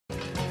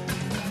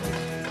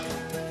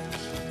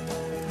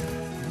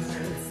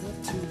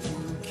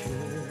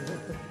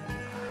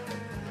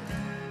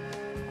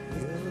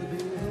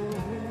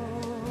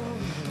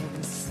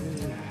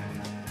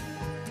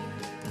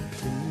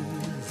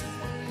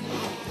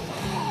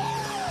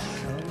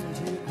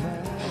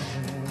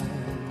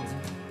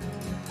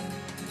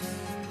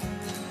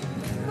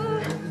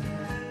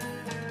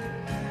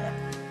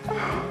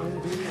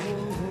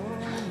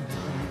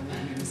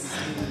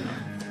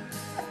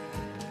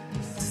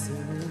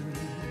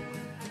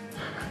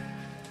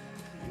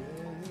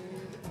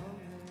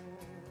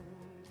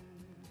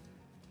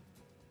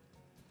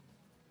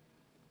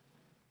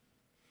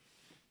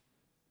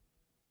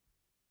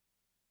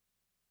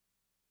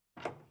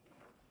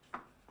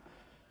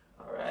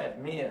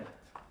Mia.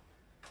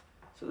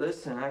 So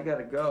listen, I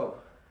gotta go.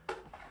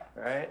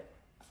 All right?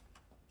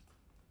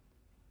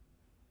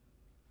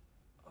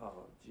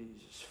 Oh,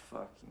 Jesus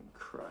fucking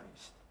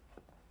Christ.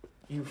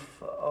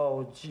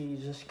 Oh,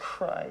 Jesus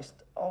Christ.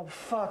 Oh,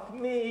 fuck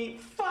me.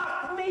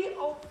 Fuck me!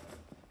 Oh,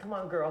 come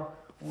on, girl.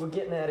 We're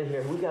getting out of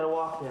here. We gotta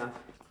walk now.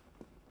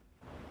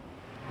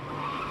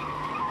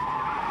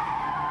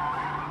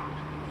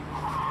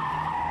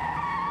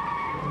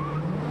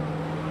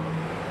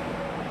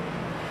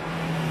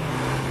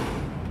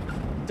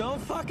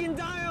 Don't fucking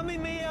die on me,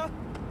 Mia!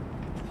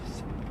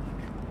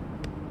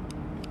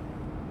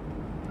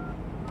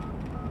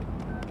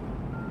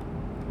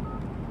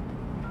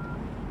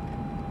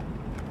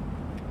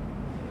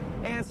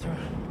 Answer.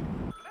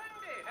 Lindy,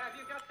 have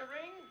you got the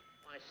ring?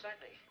 Why,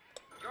 certainly.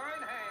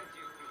 Join hands,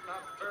 you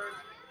lovebirds.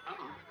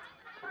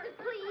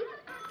 Please,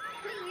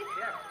 please.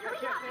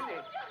 Yes, Lindy.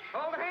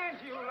 Hold hands,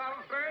 you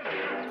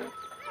lovebirds.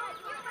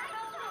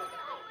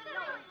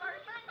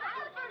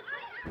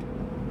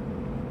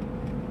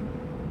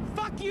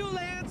 Fuck you,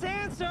 Lance!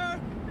 Answer!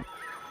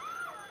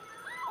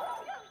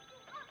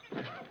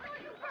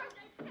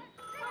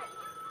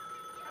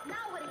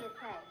 Now what do you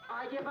say?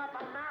 I give up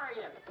on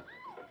Marion.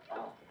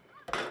 Oh.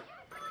 Lance,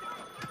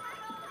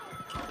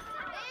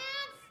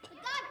 the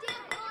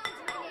goddamn phone's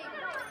ringing.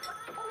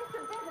 Oh,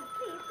 Mr. Bevin,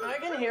 please. I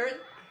can hear it.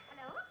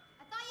 Hello?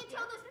 I thought you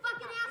told those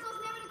fucking assholes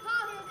never to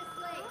call here this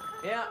late.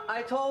 Yeah,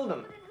 I told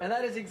him. And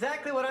that is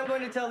exactly what I'm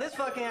going to tell this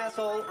fucking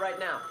asshole right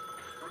now.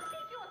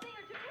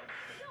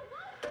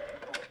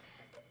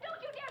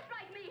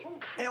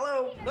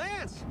 Hello?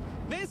 Lance!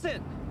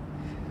 Vincent!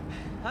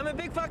 I'm in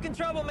big fucking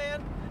trouble,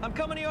 man. I'm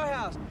coming to your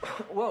house.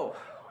 Whoa,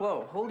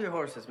 hold your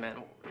horses, man.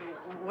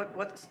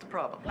 What's the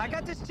problem? I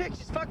got this chick,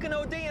 she's fucking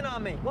ODing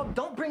on me. Well,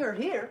 don't bring her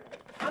here.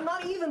 I'm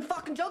not even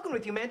fucking joking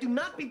with you, man. Do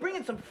not be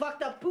bringing some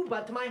fucked up poop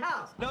out to my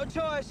house. No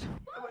choice.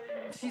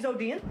 She's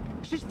ODing?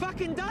 She's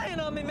fucking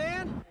dying on me,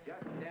 man.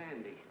 Just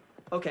dandy.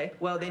 Okay,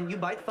 well then you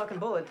bite the fucking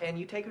bullet and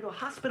you take her to a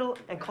hospital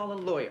and call a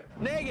lawyer.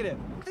 Negative.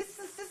 This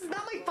is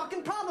not my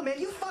fucking problem, man.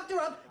 You fucked her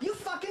up. You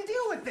fucking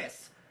deal with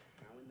this.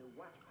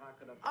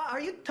 Are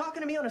you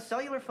talking to me on a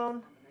cellular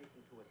phone?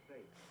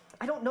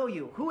 I don't know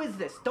you. Who is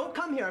this? Don't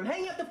come here. I'm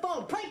hanging up the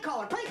phone. Prank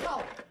caller. Prank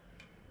caller.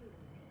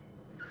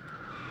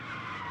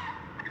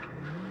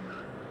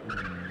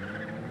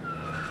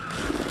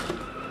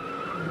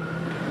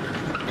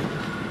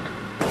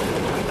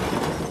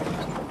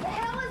 The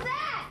hell was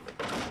that?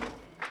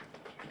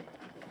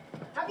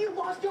 Have you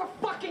lost your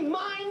fucking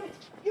mind?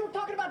 You were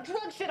talking about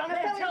drug shit on a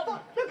cellular phone.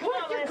 Look,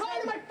 you're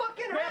calling my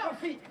fucking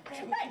house. Hey,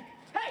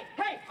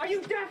 are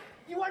you deaf?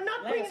 You are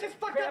not bringing this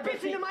fucked up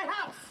bitch into my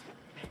house.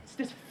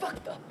 This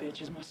fucked up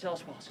bitch is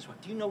Marcellus Wallace's wife.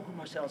 Do you know who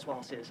Marcellus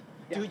Wallace is?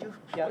 Yeah. Do you?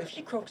 Yeah. Well, if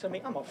she croaks on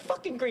me, I'm a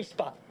fucking grease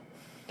spot.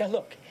 Now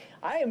look,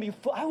 I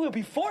will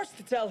be forced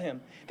to tell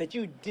him that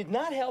you did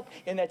not help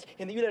and that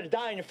you let her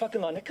die in your fucking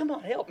lawn. Now come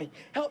on, help me,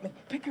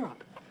 pick her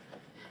up.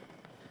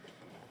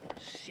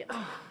 Shit.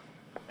 Oh.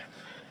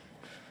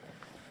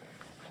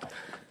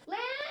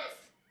 Lance!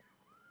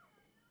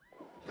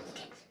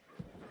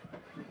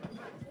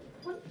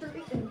 What the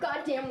freaking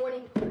goddamn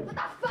warning? What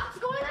the fuck's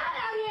going on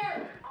out here?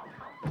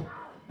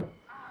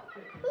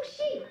 Who's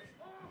she?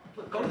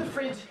 Look, go to the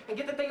fridge and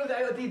get the thing with the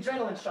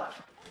adrenaline shot.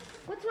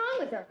 What's wrong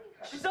with her?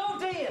 She's ODing.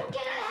 Get her the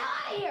hell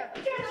out of here!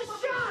 Get the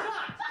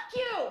shot! Fuck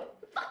you!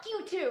 Fuck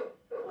you too!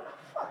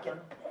 Fucking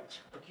bitch.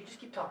 Look, you just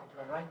keep talking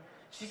to her, right?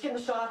 She's getting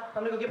the shot.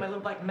 I'm gonna go get my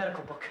little black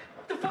medical book.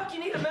 What the fuck you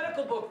need a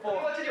medical book for?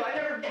 What to do? I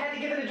never had to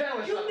give an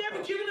adrenaline shot. You've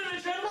never given an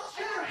adrenaline shot?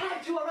 I never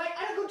had to, all right?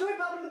 I don't go toy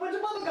pop with a bunch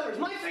of bubble gummers.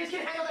 My face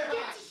can handle their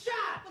Get the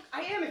shot! Look,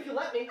 I am if you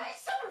let me. Hey,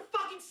 someone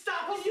fucking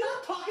stop! Well,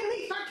 stop talking to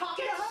me. Start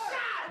talking Get to her.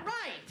 shot!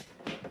 Right!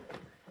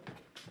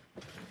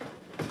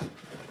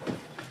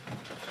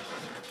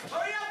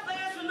 Hurry up,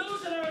 Lance, we're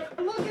losing her.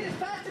 I'm looking as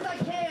fast as I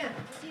can.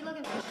 What's he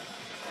looking for?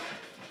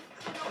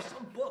 Oh,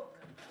 some book.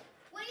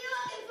 What are you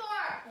looking for?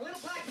 A little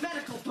black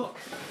medical book.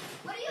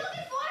 What are you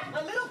looking for?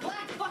 A little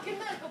black fucking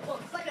medical book.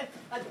 It's like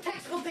a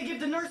textbook they give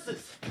to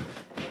nurses.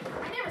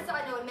 I never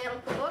saw no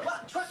medical book.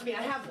 Well, trust me,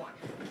 I have one.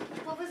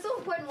 Well, if it's so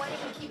important, why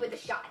didn't you keep with the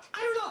shot? I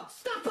don't know.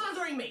 Stop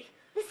bothering me.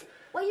 Listen,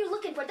 what you're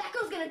looking for, that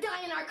girl's gonna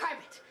die in our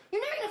carpet.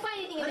 You're never gonna find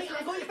anything in Honey, this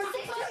I'm going to for 6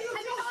 fucking months. tell you, I've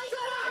been no, calling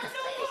shut you up. to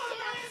clean this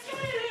shit up.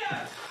 Get in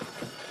here.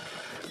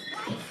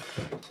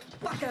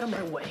 Fuck out of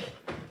my way.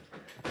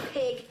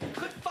 Pig.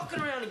 Quit fucking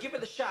around and give her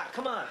the shot.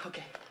 Come on.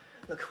 Okay.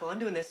 Look, while I'm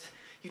doing this,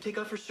 you take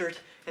off her shirt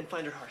and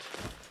find her heart.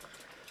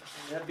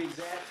 That'd be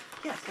exact.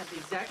 Yeah, it's got to be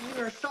exact. You give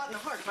her a shot in the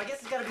heart. So I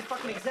guess it's got to be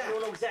fucking exact. I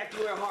don't know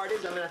exactly where her heart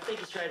is. I mean, I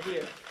think it's right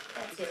here.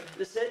 That's it.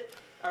 This it?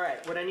 All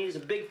right, what I need is a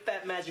big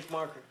fat magic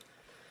marker.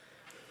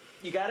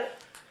 You got it?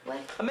 What?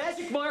 A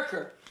magic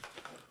marker.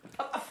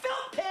 A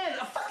felt pen.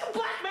 A fucking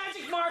black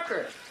magic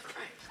marker.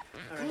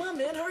 All right. Come on,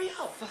 man, hurry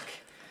up. Fuck.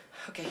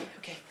 Okay.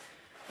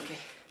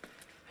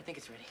 I think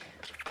it's ready.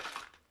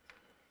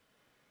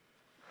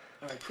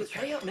 All right, please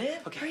hurry up, man.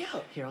 Okay. Hurry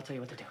up. Here, I'll tell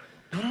you what to do.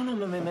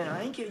 No, man.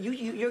 I ain't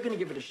you're gonna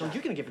give it a shot. No,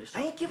 you're gonna give it a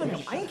shot. I ain't giving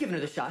her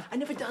the shot. I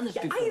never done this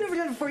before. I ain't never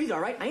done it before either,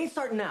 all right? I ain't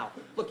starting now.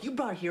 Look, you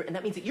brought her here, and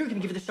that means that you're gonna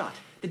give her the shot.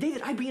 The day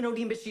that I bring an OD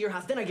and bitch to your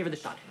house, then I give her the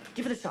shot.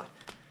 Give her the shot.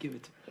 Give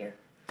it to me. Here.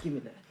 Give me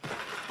that.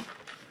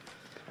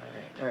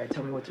 All right,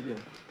 tell me what to do.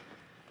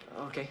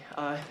 Okay,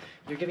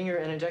 you're giving her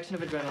an injection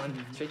of adrenaline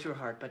straight to her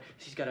heart, but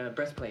she's got a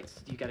breastplate.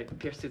 You gotta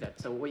pierce through that.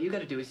 So what you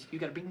gotta do is you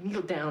gotta bring the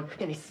needle down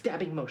in a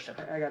stabbing motion.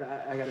 I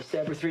gotta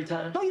stab her 3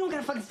 times? No, you don't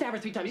gotta fucking stab her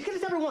 3 times. You just gotta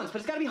stab her once, but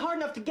it's gotta be hard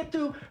enough to get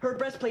through her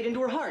breastplate into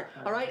her heart,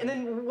 all right? And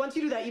then once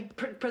you do that, you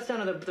press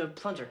down on the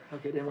plunger.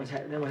 Okay, then what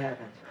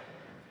happens?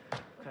 I'm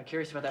kind of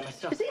curious about that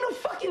myself. This ain't no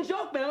fucking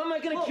joke, man. Am I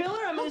gonna kill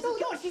her? I mean, no,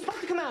 she's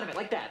supposed to come out of it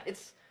like that.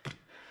 It's...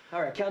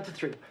 All right, count to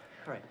 3.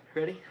 All right.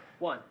 Ready?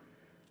 1.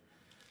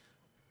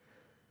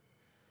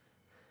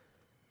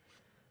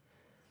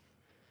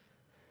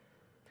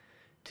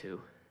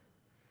 2.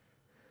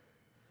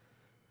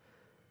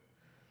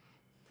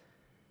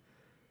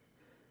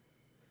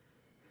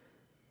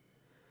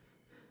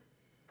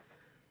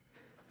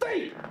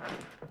 3.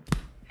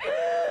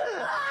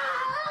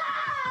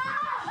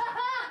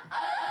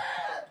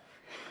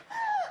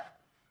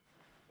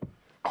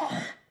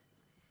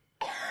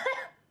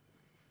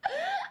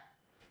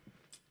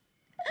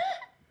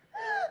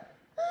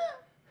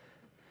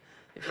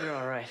 If you're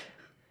all right,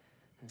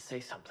 then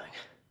say something.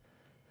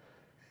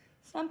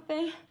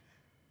 Something.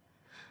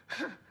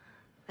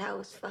 That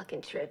was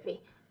fucking trippy.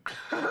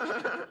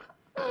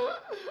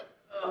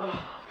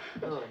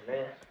 Oh,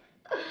 man.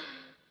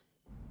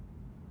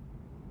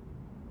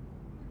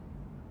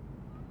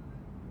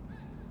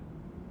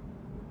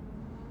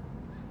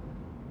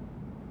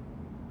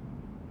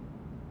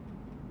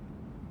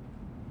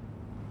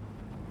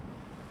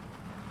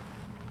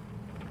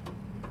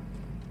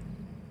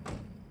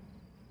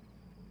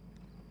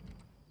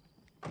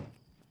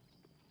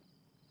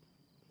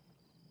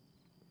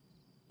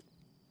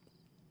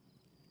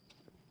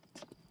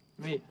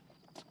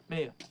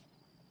 Mia.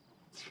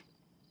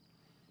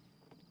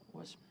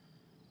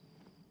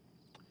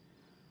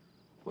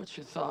 What's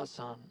your thoughts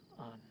on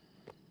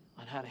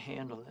how to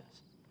handle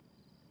this?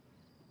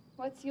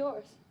 What's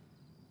yours?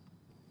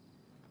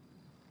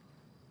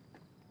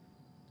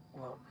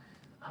 Well,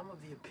 I'm of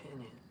the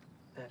opinion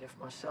that if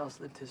Marcel's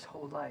lived his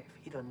whole life,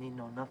 he don't need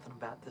know nothing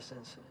about this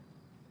incident.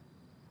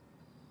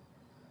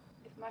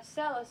 If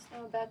Marcellus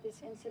knew about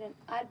this incident,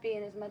 I'd be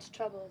in as much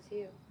trouble as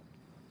you.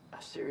 I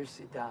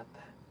seriously doubt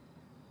that.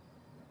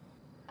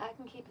 I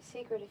can keep a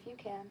secret if you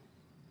can.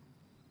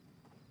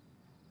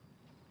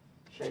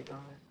 Shake on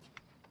it.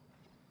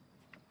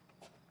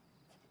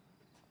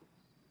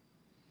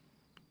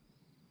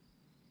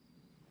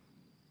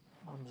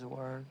 Mum's a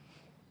word.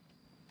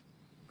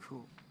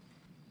 Cool.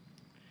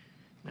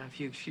 Now, if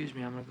you excuse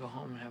me, I'm gonna go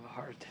home and have a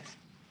heart attack.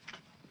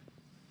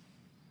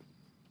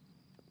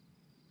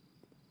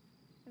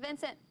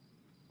 Vincent.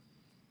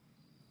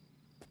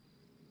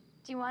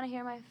 Do you want to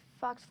hear my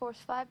Fox Force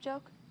 5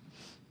 joke?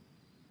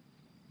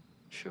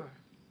 Sure.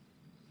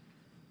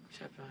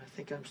 Except I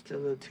think I'm still a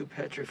little too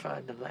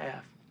petrified to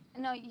laugh.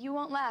 No, you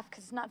won't laugh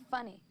because it's not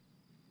funny.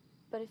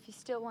 But if you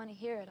still want to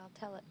hear it, I'll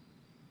tell it.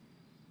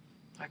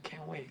 I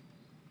can't wait.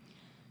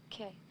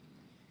 Okay.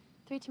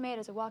 3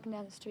 tomatoes are walking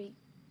down the street.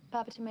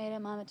 Papa tomato,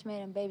 Mama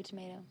tomato, and baby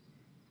tomato.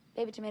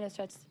 Baby tomato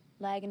starts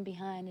lagging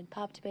behind, and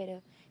Papa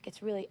tomato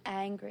gets really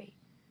angry.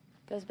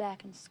 Goes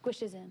back and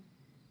squishes him.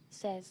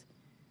 Says,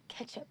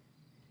 ketchup.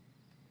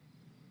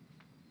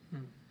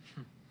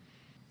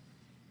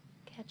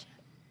 Ketchup.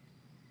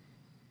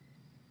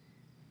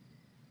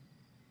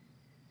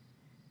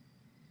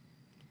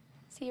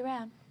 See you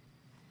around.